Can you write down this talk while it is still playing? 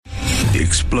The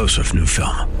explosive new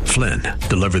film, Flynn,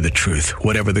 deliver the truth,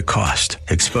 whatever the cost,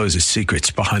 exposes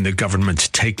secrets behind the government's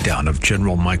takedown of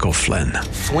General Michael Flynn.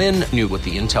 Flynn knew what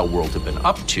the intel world had been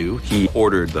up to. He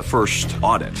ordered the first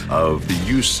audit of the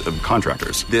use of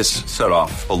contractors. This set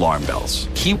off alarm bells.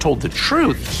 He told the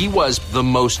truth. He was the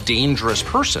most dangerous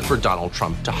person for Donald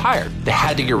Trump to hire. They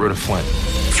had to get rid of Flynn.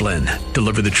 Flynn,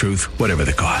 deliver the truth, whatever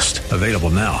the cost. Available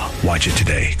now. Watch it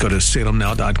today. Go to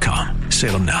salemnow.com.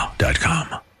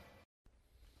 salemnow.com.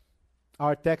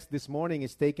 Our text this morning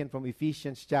is taken from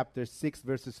Ephesians chapter 6,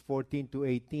 verses 14 to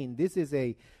 18. This is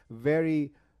a very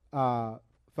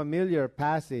familiar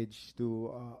passage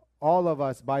to all of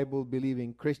us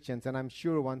Bible-believing Christians, and I'm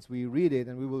sure once we read it,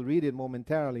 and we will read it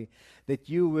momentarily, that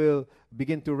you will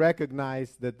begin to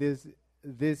recognize that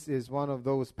this is one of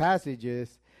those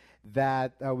passages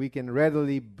that we can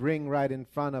readily bring right in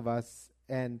front of us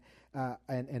and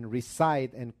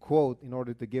recite and quote in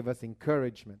order to give us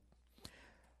encouragement.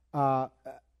 I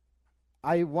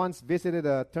once visited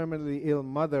a terminally ill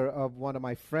mother of one of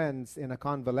my friends in a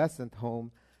convalescent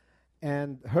home,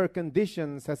 and her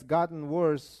conditions has gotten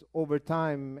worse over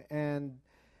time, and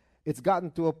it's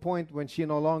gotten to a point when she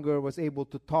no longer was able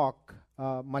to talk,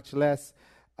 much less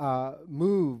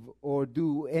move or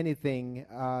do anything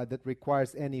that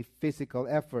requires any physical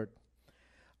effort.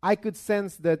 I could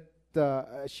sense that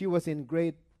she was in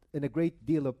a great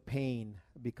deal of pain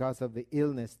because of the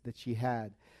illness that she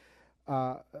had.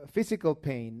 Physical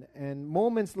pain, and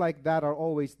moments like that are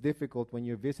always difficult when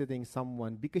you're visiting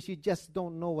someone because you just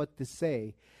don't know what to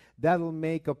say. That'll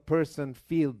make a person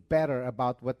feel better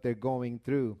about what they're going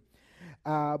through.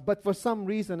 But for some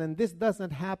reason, and this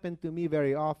doesn't happen to me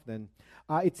very often,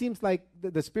 it seems like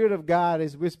the Spirit of God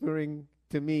is whispering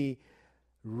to me,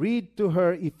 read to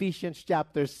her Ephesians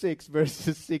chapter 6,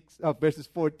 verses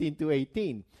 14 to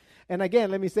 18. And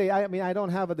again, let me say, I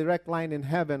don't have a direct line in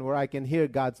heaven where I can hear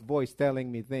God's voice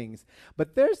telling me things.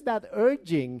 But there's that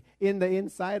urging in the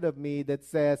inside of me that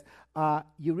says,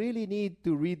 you really need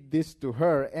to read this to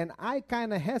her. And I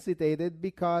kind of hesitated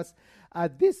because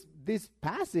this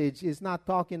passage is not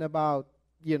talking about,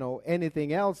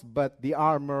 anything else but the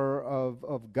armor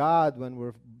of God when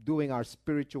we're doing our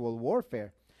spiritual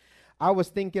warfare. I was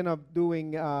thinking of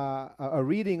doing a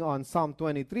reading on Psalm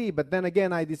 23, but then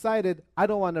again, I decided I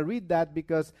don't want to read that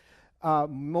because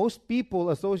most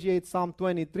people associate Psalm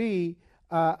 23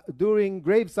 during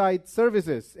graveside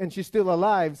services, and she's still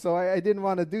alive, so I didn't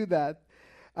want to do that.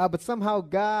 But somehow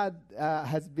God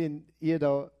has been,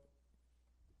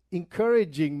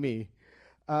 encouraging me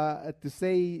to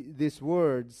say these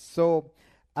words. So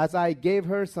as I gave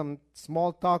her some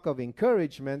small talk of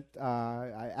encouragement,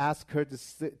 I asked her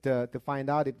to find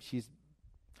out if she's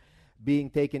being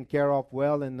taken care of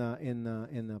well in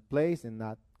a place, in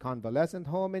that convalescent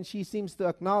home, and she seems to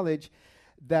acknowledge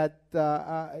that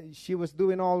she was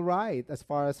doing all right as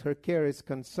far as her care is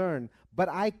concerned. But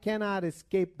I cannot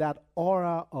escape that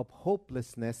aura of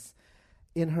hopelessness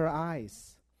in her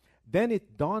eyes. Then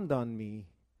it dawned on me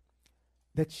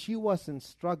that she wasn't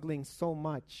struggling so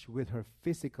much with her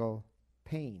physical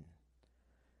pain.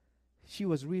 She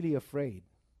was really afraid.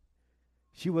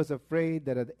 She was afraid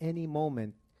that at any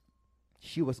moment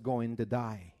she was going to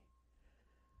die.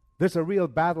 There's a real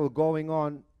battle going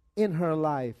on in her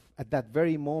life at that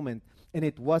very moment, and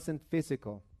it wasn't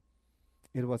physical.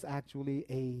 It was actually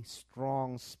a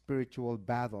strong spiritual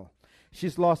battle.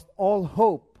 She's lost all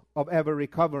hope of ever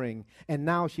recovering, and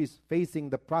now she's facing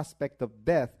the prospect of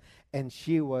death, and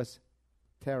she was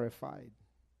terrified.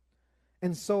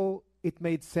 And so it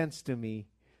made sense to me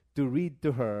to read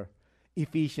to her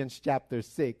Ephesians chapter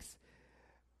 6,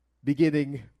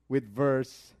 beginning with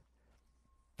verse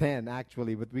 10,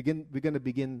 actually, but we're going to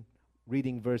begin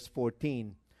reading verse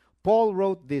 14. Paul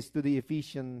wrote this to the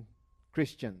Ephesian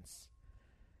Christians.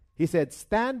 He said,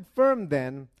 "Stand firm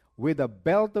then with a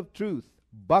belt of truth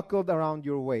buckled around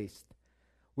your waist,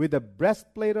 with a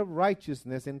breastplate of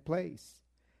righteousness in place,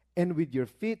 and with your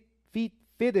feet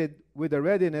fitted with the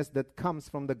readiness that comes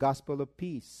from the gospel of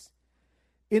peace.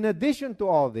 In addition to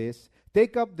all this,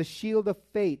 take up the shield of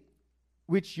faith,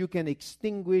 which you can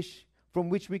extinguish, from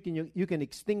which you can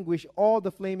extinguish all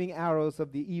the flaming arrows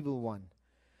of the evil one.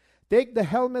 Take the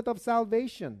helmet of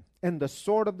salvation and the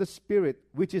sword of the Spirit,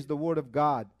 which is the word of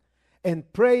God,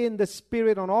 and pray in the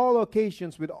Spirit on all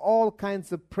occasions with all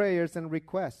kinds of prayers and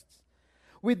requests.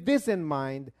 With this in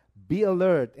mind, be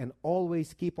alert and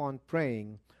always keep on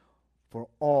praying for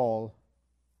all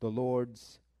the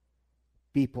Lord's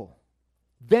people."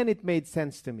 Then it made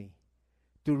sense to me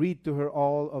to read to her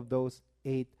all of those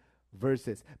 8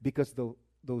 verses, because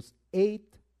those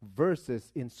 8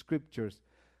 verses in Scriptures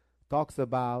talks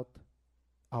about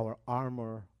our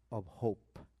armor of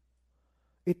hope.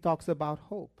 It talks about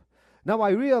hope. Now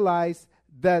I realize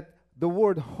that the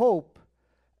word hope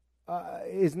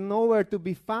is nowhere to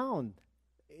be found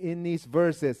in these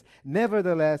verses.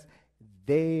 Nevertheless,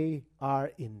 they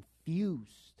are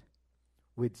infused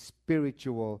with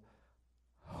spiritual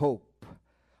hope.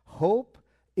 Hope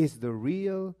is the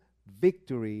real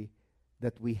victory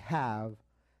that we have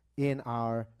in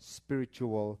our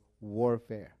spiritual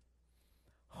warfare.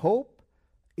 Hope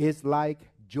is like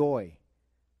joy.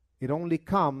 It only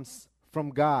comes from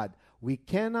God. We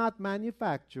cannot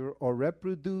manufacture or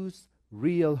reproduce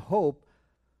real hope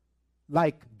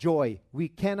like joy. We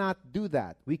cannot do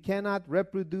that. We cannot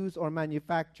reproduce or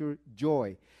manufacture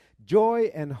joy.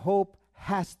 Joy and hope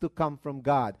has to come from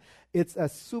God. It's a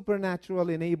supernatural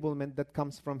enablement that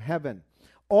comes from heaven.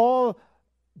 All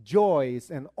joys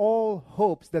and all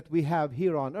hopes that we have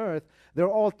here on earth, they're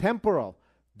all temporal.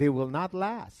 They will not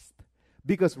last.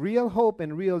 Because real hope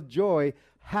and real joy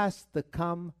has to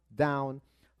come down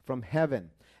from heaven.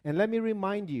 And let me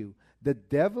remind you, the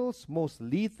devil's most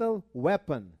lethal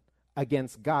weapon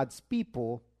against God's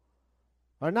people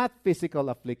are not physical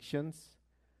afflictions.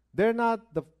 They're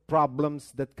not the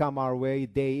problems that come our way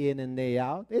day in and day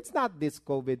out. It's not this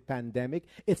COVID pandemic.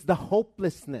 It's the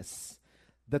hopelessness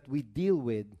that we deal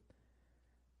with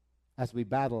as we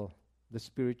battle the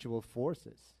spiritual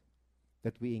forces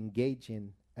that we engage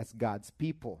in as God's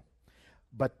people.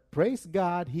 But praise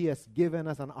God, He has given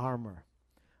us an armor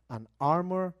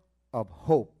of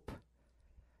hope.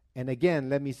 And again,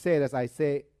 let me say it as I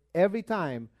say every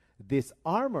time, this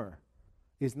armor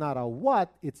is not a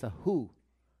what, it's a who.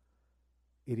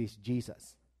 It is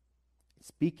Jesus.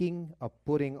 Speaking of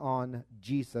putting on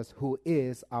Jesus, who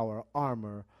is our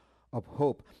armor of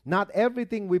hope. Not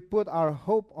everything we put our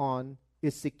hope on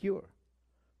is secure.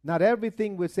 Not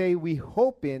everything we say we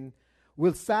hope in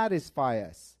will satisfy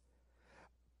us.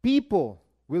 People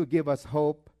will give us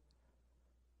hope,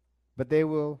 but they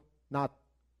will not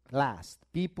last.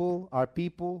 People are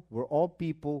people. We're all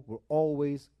people. We're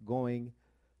always going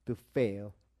to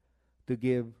fail to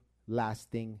give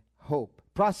lasting hope.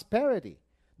 Prosperity.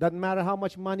 Doesn't matter how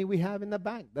much money we have in the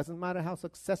bank. Doesn't matter how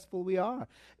successful we are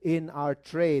in our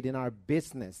trade, in our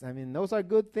business. I mean, those are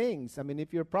good things. I mean,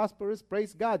 if you're prosperous,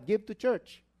 praise God. Give to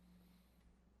church.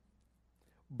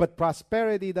 But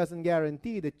prosperity doesn't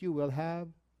guarantee that you will have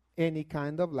any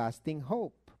kind of lasting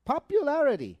hope.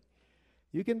 Popularity.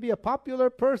 You can be a popular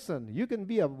person. You can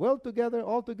be a well-together,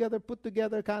 all-together,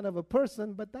 put-together kind of a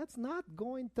person, but that's not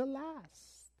going to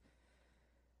last.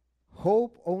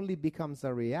 Hope only becomes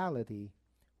a reality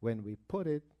when we put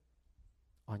it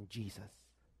on Jesus,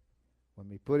 when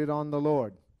we put it on the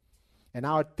Lord. And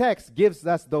our text gives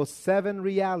us those 7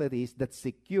 realities that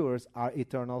secures our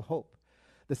eternal hope.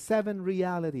 The 7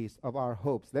 realities of our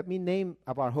hopes. Let me name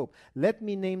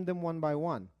them one by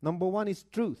one. Number 1 is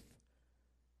truth.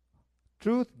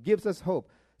 Truth gives us hope.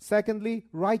 Secondly,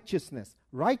 righteousness.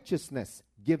 Righteousness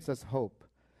gives us hope.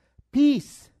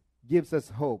 Peace gives us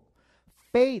hope.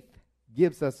 Faith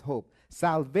gives us hope.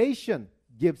 Salvation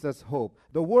gives us hope.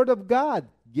 The Word of God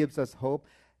gives us hope.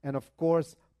 And of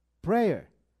course, prayer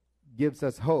gives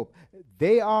us hope.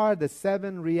 They are the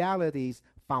 7 realities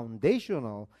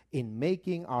foundational in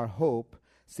making our hope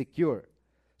secure.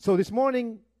 So this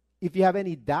morning, if you have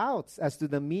any doubts as to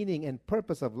the meaning and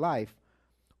purpose of life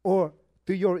or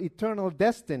to your eternal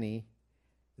destiny,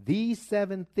 these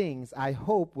 7 things I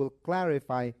hope will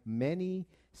clarify many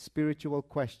spiritual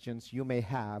questions you may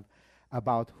have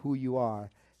about who you are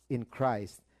in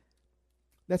Christ.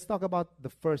 Let's talk about the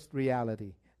first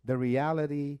reality, the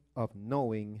reality of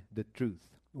knowing the truth.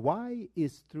 Why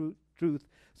is truth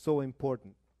so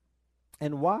important?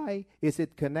 And why is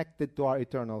it connected to our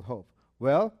eternal hope?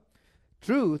 Well,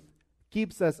 truth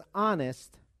keeps us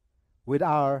honest with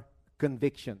our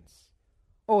convictions.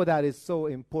 Oh, that is so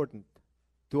important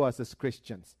to us as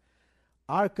Christians.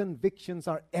 Our convictions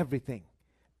are everything.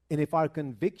 And if our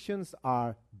convictions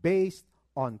are based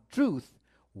on truth,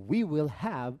 we will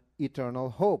have eternal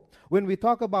hope. When we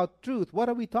talk about truth, what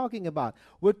are we talking about?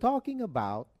 We're talking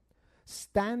about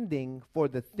standing for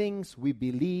the things we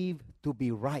believe to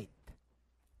be right.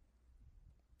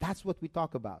 That's what we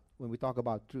talk about when we talk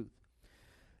about truth.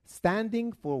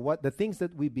 Standing for what the things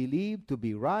that we believe to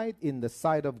be right in the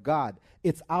sight of God.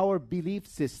 It's our belief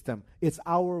system. It's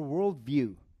our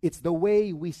worldview. It's the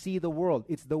way we see the world.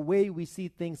 It's the way we see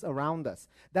things around us.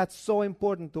 That's so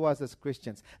important to us as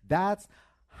Christians. That's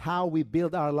how we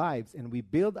build our lives. And we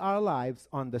build our lives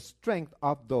on the strength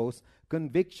of those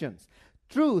convictions.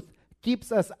 Truth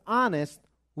keeps us honest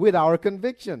with our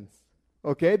convictions.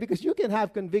 Okay? Because you can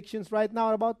have convictions right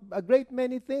now about a great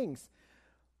many things.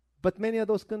 But many of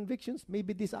those convictions may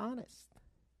be dishonest,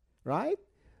 right?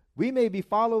 We may be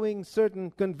following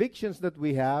certain convictions that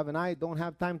we have, and I don't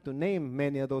have time to name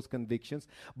many of those convictions,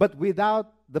 but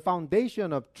without the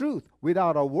foundation of truth,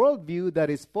 without a worldview that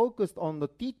is focused on the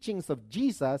teachings of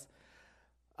Jesus,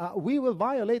 we will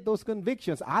violate those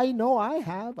convictions. I know I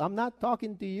have. I'm not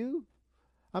talking to you.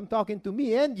 I'm talking to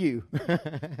me and you.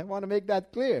 I want to make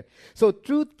that clear. So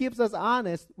truth keeps us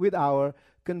honest with our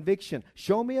conviction.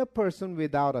 Show me a person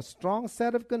without a strong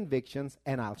set of convictions,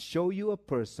 and I'll show you a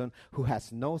person who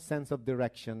has no sense of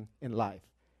direction in life.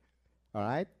 All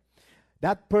right?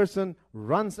 That person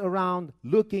runs around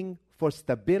looking for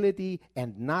stability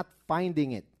and not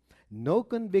finding it. No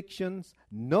convictions,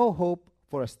 no hope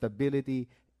for a stability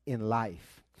in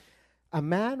life. A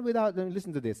man without,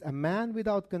 listen to this, a man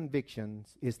without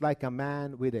convictions is like a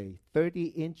man with a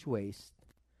 30-inch waist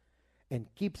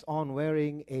and keeps on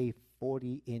wearing a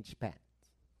 40-inch pants.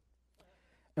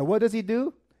 And what does he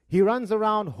do? He runs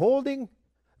around holding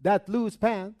that loose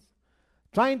pants,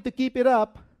 trying to keep it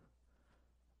up,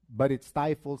 but it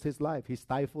stifles his life. He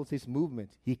stifles his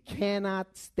movement. He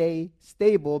cannot stay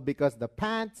stable because the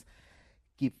pants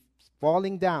keep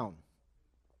falling down.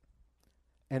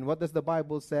 And what does the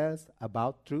Bible says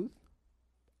about truth?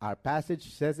 Our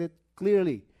passage says it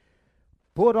clearly.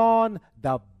 Put on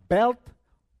the belt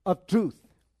of truth.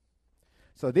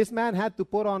 So this man had to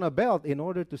put on a belt in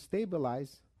order to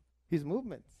stabilize his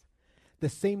movements. The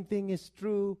same thing is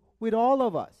true with all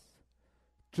of us.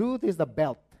 Truth is the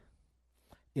belt.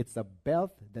 It's a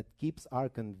belt that keeps our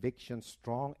conviction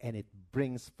strong, and it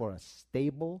brings for a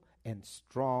stable and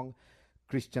strong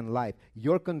Christian life.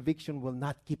 Your conviction will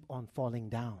not keep on falling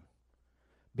down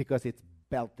because it's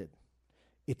belted.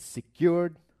 It's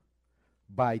secured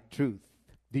by truth.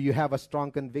 Do you have a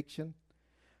strong conviction?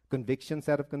 Conviction,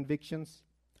 set of convictions?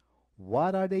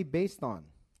 What are they based on?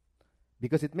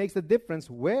 Because it makes a difference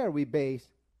where we base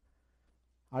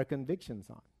our convictions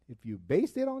on. If you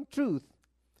base it on truth,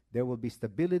 there will be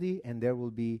stability and there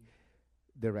will be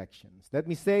directions. Let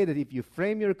me say that if you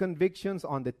frame your convictions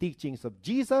on the teachings of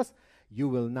Jesus, you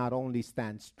will not only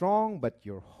stand strong, but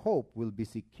your hope will be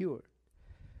secured.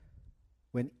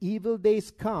 When evil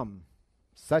days come,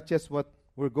 such as what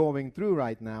we're going through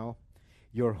right now,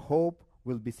 your hope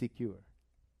will be secure.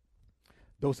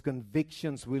 Those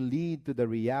convictions will lead to the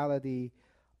reality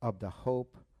of the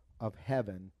hope of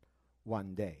heaven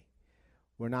one day.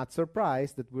 We're not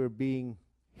surprised that we're being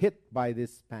hit by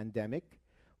this pandemic.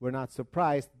 We're not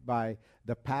surprised by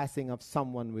the passing of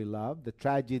someone we love, the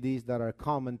tragedies that are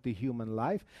common to human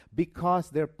life,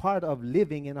 because they're part of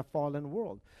living in a fallen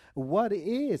world. What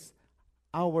is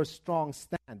our strong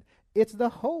stand? It's the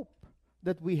hope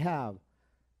that we have.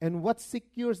 And what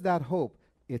secures that hope?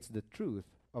 It's the truth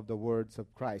of the words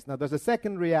of Christ. Now, there's a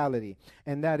second reality,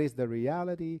 and that is the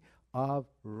reality of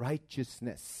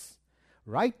righteousness.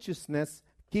 Righteousness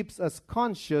keeps us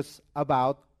conscious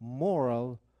about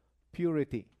moral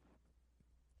purity.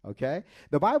 Okay?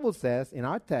 The Bible says in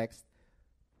our text,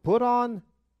 put on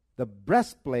the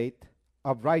breastplate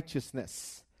of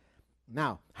righteousness.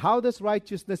 Now, how does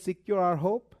righteousness secure our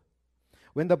hope?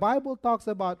 When the Bible talks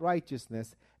about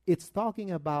righteousness, it's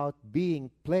talking about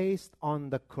being placed on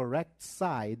the correct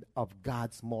side of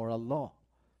God's moral law.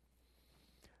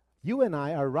 You and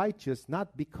I are righteous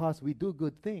not because we do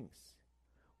good things.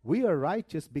 We are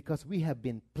righteous because we have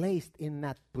been placed in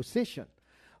that position.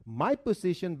 My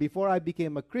position before I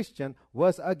became a Christian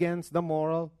was against the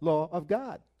moral law of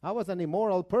God. I was an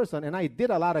immoral person and I did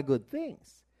a lot of good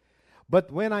things.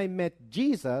 But when I met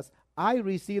Jesus, I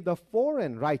received a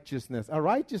foreign righteousness, a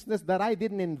righteousness that I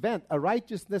didn't invent, a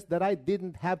righteousness that I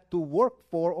didn't have to work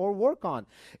for or work on.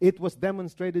 It was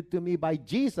demonstrated to me by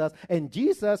Jesus, and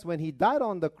Jesus, when he died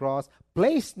on the cross,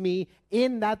 placed me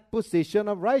in that position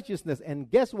of righteousness. And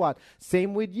guess what?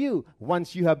 Same with you.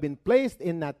 Once you have been placed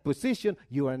in that position,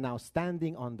 you are now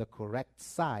standing on the correct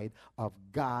side of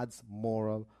God's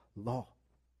moral law.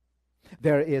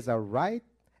 There is a right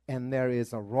and there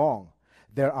is a wrong.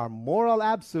 There are moral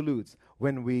absolutes.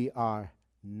 When we are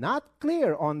not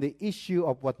clear on the issue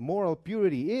of what moral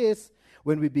purity is,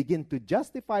 when we begin to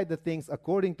justify the things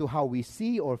according to how we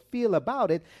see or feel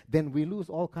about it, then we lose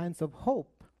all kinds of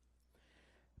hope.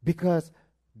 Because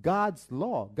God's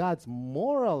law, God's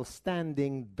moral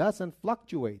standing doesn't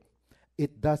fluctuate.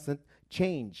 It doesn't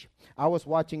change. I was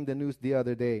watching the news the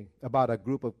other day about a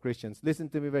group of Christians. Listen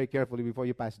to me very carefully before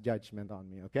you pass judgment on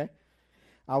me, okay?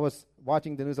 I was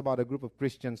watching the news about a group of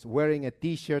Christians wearing a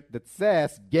T-shirt that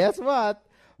says, guess what?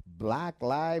 Black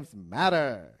Lives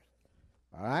Matter.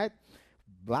 All right?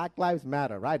 Black Lives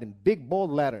Matter, right? In big,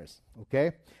 bold letters,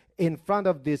 okay? In front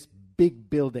of this big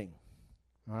building.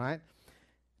 All right?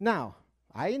 Now,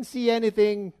 I didn't see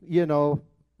anything,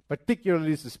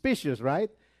 particularly suspicious,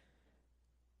 right?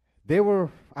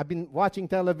 I've been watching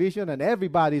television and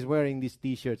everybody's wearing these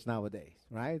t-shirts nowadays,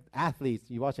 right? Athletes,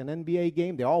 you watch an NBA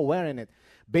game, they're all wearing it.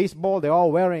 Baseball, they're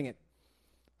all wearing it.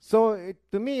 So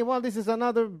to me, this is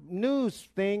another news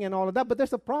thing and all of that, but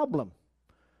there's a problem.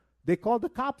 They called the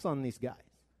cops on these guys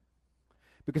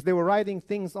because they were writing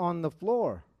things on the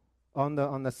floor, on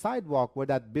the sidewalk where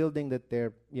that building that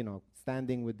they're,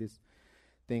 standing with this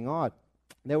thing on.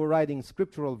 They were writing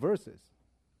scriptural verses.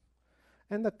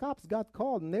 And the cops got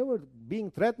called, and they were being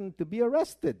threatened to be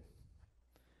arrested.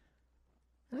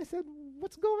 And I said,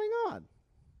 what's going on?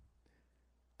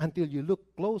 Until you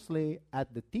look closely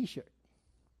at the T-shirt.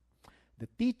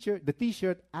 The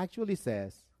T-shirt actually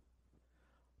says,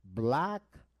 Black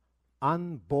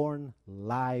Unborn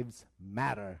Lives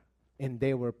Matter. And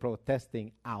they were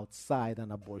protesting outside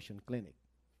an abortion clinic.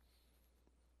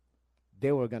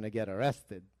 They were going to get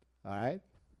arrested, all right?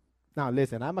 Now,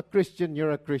 listen, I'm a Christian, you're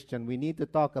a Christian. We need to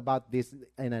talk about this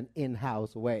in an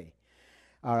in-house way.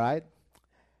 All right?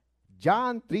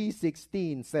 John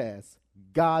 3:16 says,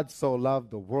 God so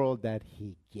loved the world that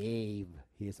he gave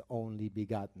his only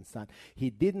begotten Son.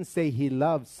 He didn't say he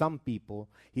loved some people.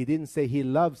 He didn't say he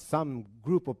loved some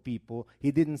group of people. He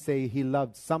didn't say he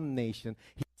loved some nation.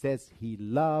 He says he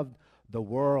loved the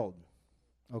world.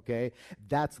 Okay,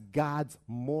 that's God's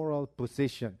moral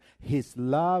position. His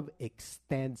love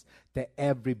extends to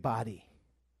everybody.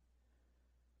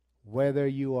 Whether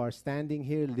you are standing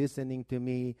here listening to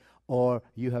me or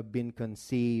you have been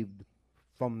conceived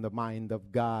from the mind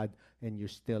of God and you're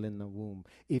still in the womb.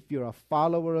 If you're a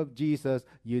follower of Jesus,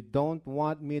 you don't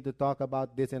want me to talk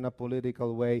about this in a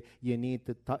political way. You need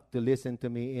to listen to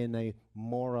me in a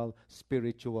moral,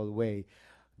 spiritual way.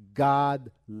 God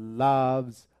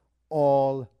loves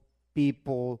all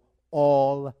people,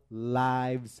 all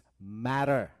lives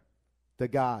matter to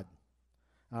God.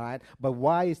 All right? But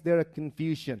why is there a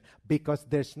confusion? Because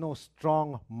there's no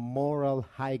strong moral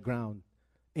high ground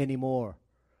anymore.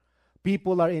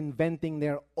 People are inventing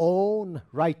their own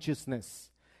righteousness.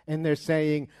 And they're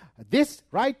saying, this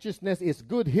righteousness is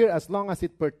good here as long as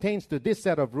it pertains to this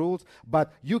set of rules,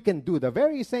 but you can do the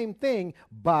very same thing,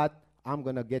 but I'm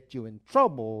going to get you in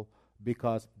trouble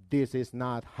because this is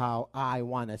not how I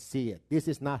want to see it. This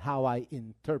is not how I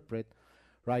interpret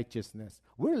righteousness.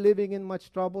 We're living in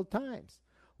much troubled times.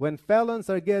 When felons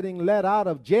are getting let out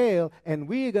of jail and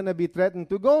we're going to be threatened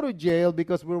to go to jail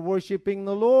because we're worshiping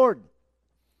the Lord.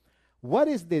 What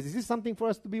is this? Is this something for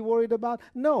us to be worried about?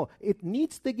 No, it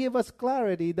needs to give us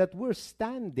clarity that we're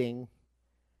standing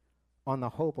on the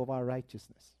hope of our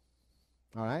righteousness.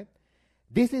 All right?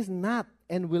 This is not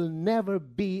and will never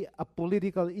be a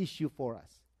political issue for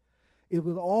us. It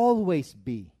will always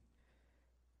be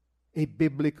a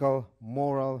biblical,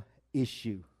 moral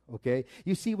issue. Okay?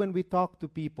 You see, when we talk to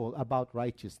people about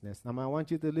righteousness, now I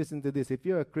want you to listen to this. If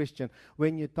you're a Christian,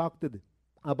 when you talk to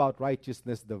about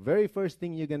righteousness, the very first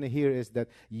thing you're going to hear is that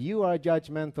you are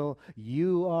judgmental.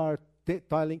 You are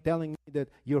telling me that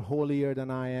you're holier than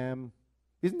I am.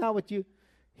 Isn't that what you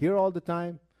hear all the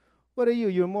time? What are you?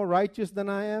 You're more righteous than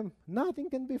I am? Nothing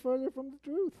can be further from the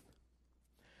truth.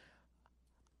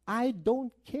 I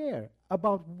don't care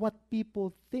about what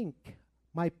people think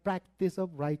my practice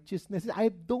of righteousness is. I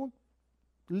don't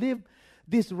live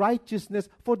this righteousness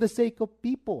for the sake of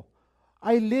people.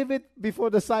 I live it before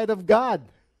the sight of God.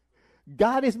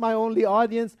 God is my only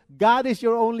audience. God is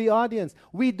your only audience.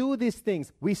 We do these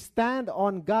things. We stand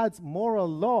on God's moral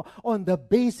law on the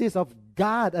basis of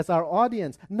God as our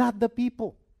audience, not the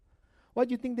people. Why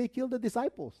do you think they killed the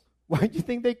disciples? Why do you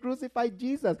think they crucified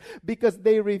Jesus? Because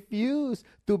they refused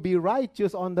to be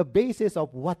righteous on the basis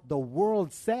of what the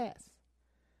world says.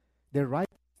 Their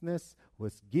righteousness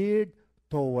was geared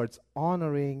towards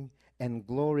honoring and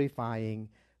glorifying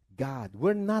God.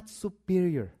 We're not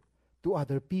superior to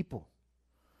other people.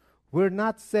 We're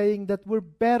not saying that we're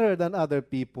better than other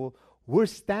people. We're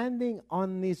standing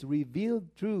on this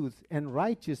revealed truth and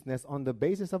righteousness on the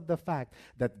basis of the fact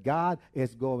that God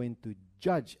is going to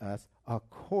judge us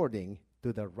according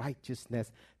to the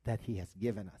righteousness that He has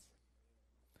given us.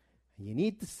 You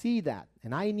need to see that,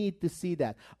 and I need to see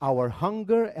that. Our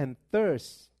hunger and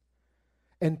thirst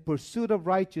and pursuit of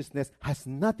righteousness has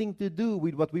nothing to do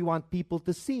with what we want people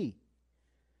to see.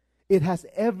 It has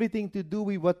everything to do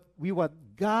with what we want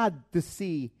God to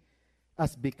see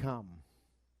us become.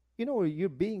 You know, you're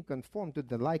being conformed to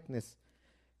the likeness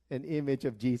and image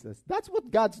of Jesus. That's what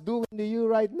God's doing to you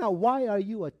right now. Why are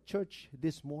you at church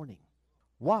this morning?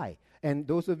 Why? And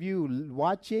those of you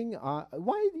watching,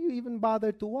 why do you even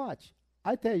bother to watch?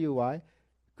 I tell you why.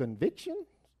 Conviction?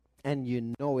 and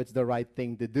you know it's the right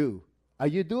thing to do. Are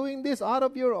you doing this out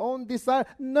of your own desire?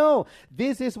 No.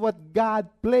 This is what God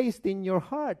placed in your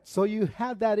heart. So you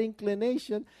have that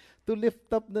inclination to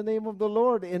lift up the name of the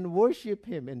Lord and worship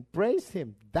Him and praise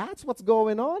Him. That's what's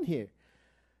going on here.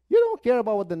 You don't care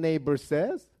about what the neighbor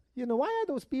says. Why are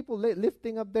those people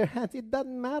lifting up their hands? It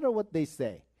doesn't matter what they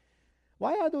say.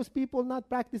 Why are those people not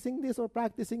practicing this or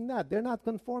practicing that? They're not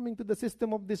conforming to the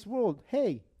system of this world.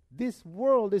 Hey, this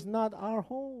world is not our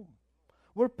home.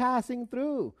 We're passing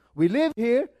through. We live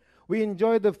here. We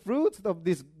enjoy the fruits of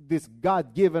this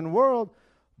God-given world.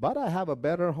 But I have a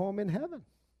better home in heaven.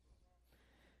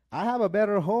 I have a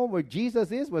better home where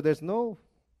Jesus is, where there's no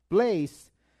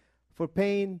place for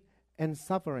pain and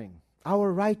suffering.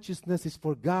 Our righteousness is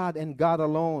for God and God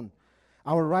alone.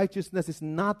 Our righteousness is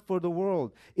not for the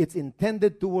world. It's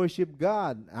intended to worship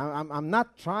God. I'm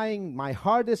not trying my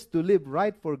hardest to live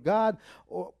right for God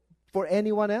or for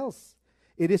anyone else.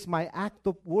 It is my act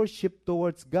of worship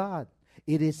towards God.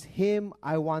 It is Him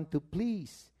I want to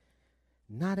please,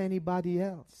 not anybody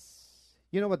else.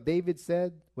 You know what David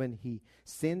said when he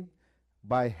sinned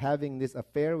by having this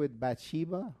affair with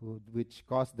Bathsheba, which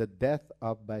caused the death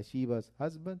of Bathsheba's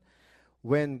husband?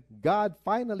 When God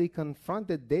finally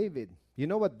confronted David, you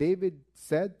know what David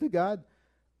said to God?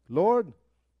 Lord,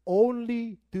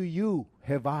 only to you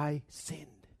have I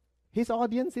sinned. His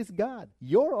audience is God.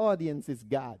 Your audience is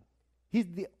God. He's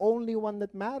the only one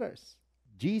that matters.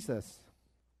 Jesus,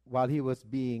 while He was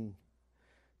being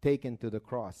taken to the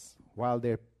cross, while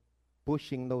they're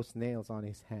pushing those nails on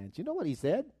His hands, you know what He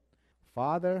said?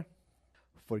 Father,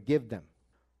 forgive them,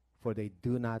 for they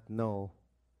do not know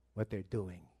what they're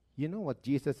doing. You know what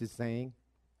Jesus is saying?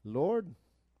 Lord,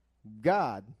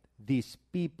 God, these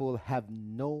people have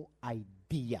no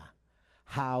idea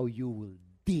how you will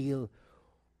deal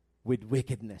with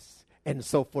wickedness. And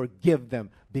so forgive them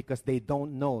because they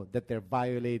don't know that they're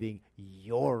violating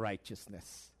your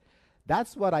righteousness.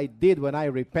 That's what I did when I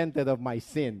repented of my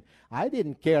sin. I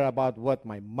didn't care about what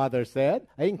my mother said.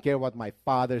 I didn't care what my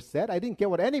father said. I didn't care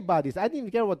what anybody said. I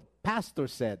didn't care what pastor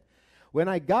said. When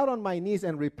I got on my knees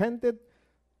and repented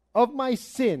of my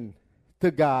sin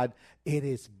to God, it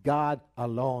is God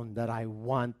alone that I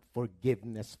want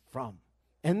forgiveness from.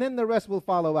 And then the rest will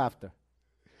follow after.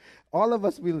 All of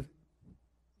us will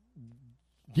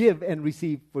give and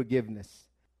receive forgiveness.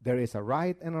 There is a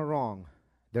right and a wrong.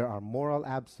 There are moral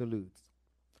absolutes.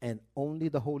 And only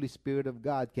the Holy Spirit of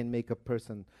God can make a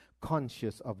person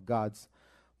conscious of God's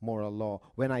moral law.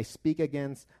 When I speak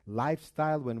against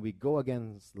lifestyle, when we go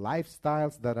against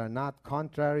lifestyles that are not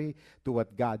contrary to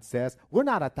what God says, we're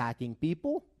not attacking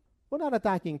people. We're not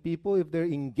attacking people if they're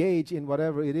engaged in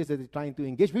whatever it is that they're trying to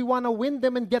engage. We want to win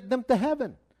them and get them to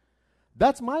heaven.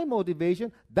 That's my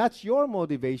motivation. That's your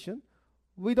motivation.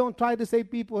 We don't try to say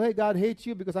people, hey, God hates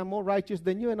you because I'm more righteous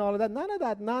than you and all of that. None of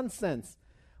that nonsense.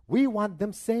 We want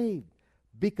them saved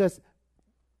because,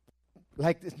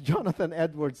 like Jonathan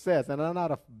Edwards says, and I'm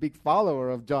not a big follower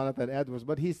of Jonathan Edwards,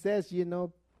 but he says,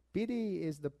 pity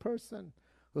is the person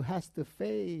who has to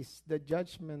face the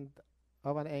judgment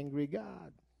of an angry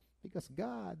God because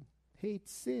God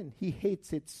hates sin. He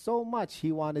hates it so much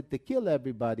he wanted to kill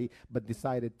everybody but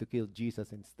decided to kill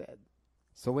Jesus instead.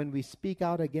 So when we speak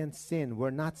out against sin,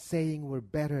 we're not saying we're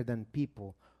better than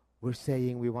people. We're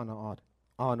saying we want to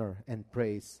honor and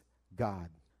praise God.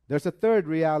 There's a third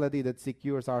reality that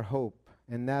secures our hope,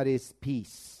 and that is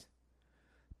peace.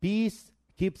 Peace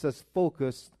keeps us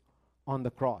focused on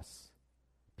the cross.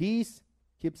 Peace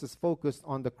keeps us focused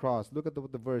on the cross. Look at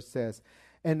what the verse says.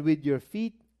 And with your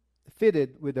feet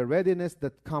fitted with the readiness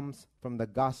that comes from the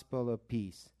gospel of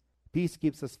peace. Peace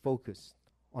keeps us focused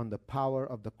on the power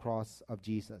of the cross of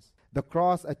Jesus. The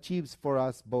cross achieves for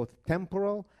us both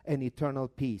temporal and eternal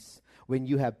peace. When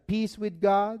you have peace with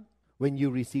God, when you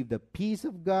receive the peace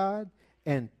of God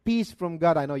and peace from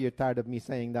God, I know you're tired of me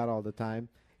saying that all the time,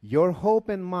 your hope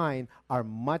and mine are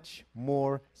much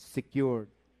more secured.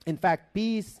 In fact,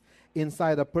 peace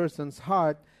inside a person's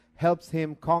heart helps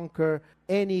him conquer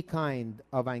any kind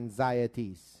of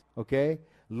anxieties, okay?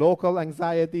 Local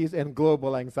anxieties and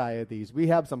global anxieties. We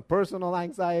have some personal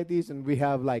anxieties and we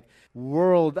have like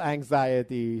world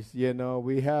anxieties,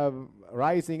 We have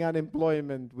rising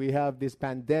unemployment. We have this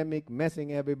pandemic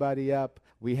messing everybody up.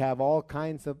 We have all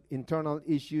kinds of internal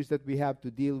issues that we have to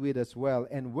deal with as well.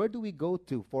 And where do we go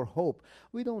to for hope?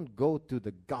 We don't go to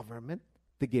the government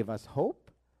to give us hope.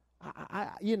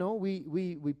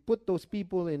 We put those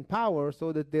people in power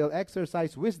so that they'll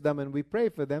exercise wisdom, and we pray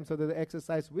for them so that they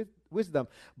exercise wisdom.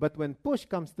 But when push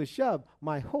comes to shove,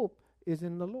 my hope is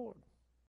in the Lord.